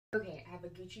Okay, I have a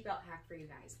Gucci belt hack for you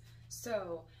guys.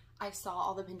 So I saw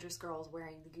all the Pinterest girls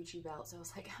wearing the Gucci belt, so I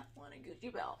was like, I want a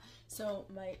Gucci belt. So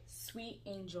my sweet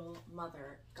angel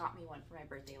mother got me one for my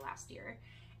birthday last year,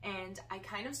 and I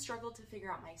kind of struggled to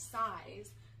figure out my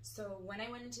size. So when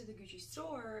I went into the Gucci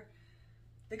store,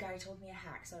 the guy told me a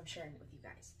hack, so I'm sharing it with you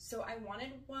guys. So I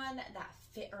wanted one that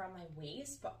fit around my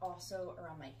waist, but also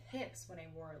around my hips when I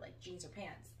wore like jeans or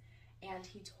pants. And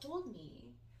he told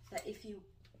me that if you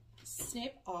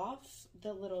snip off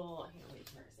the little, here, wait,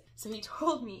 where is it? So he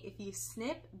told me if you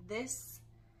snip this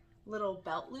little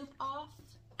belt loop off,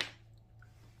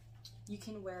 you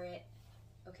can wear it,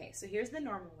 okay, so here's the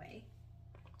normal way,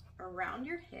 around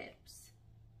your hips,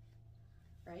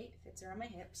 right? It fits around my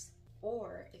hips.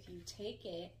 Or if you take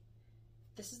it,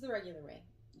 this is the regular way,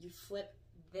 you flip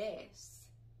this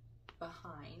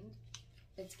behind,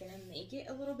 it's gonna make it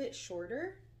a little bit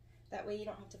shorter. That way you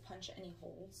don't have to punch any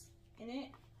holes in it.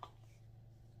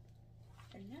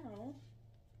 And now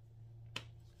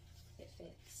it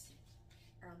fits.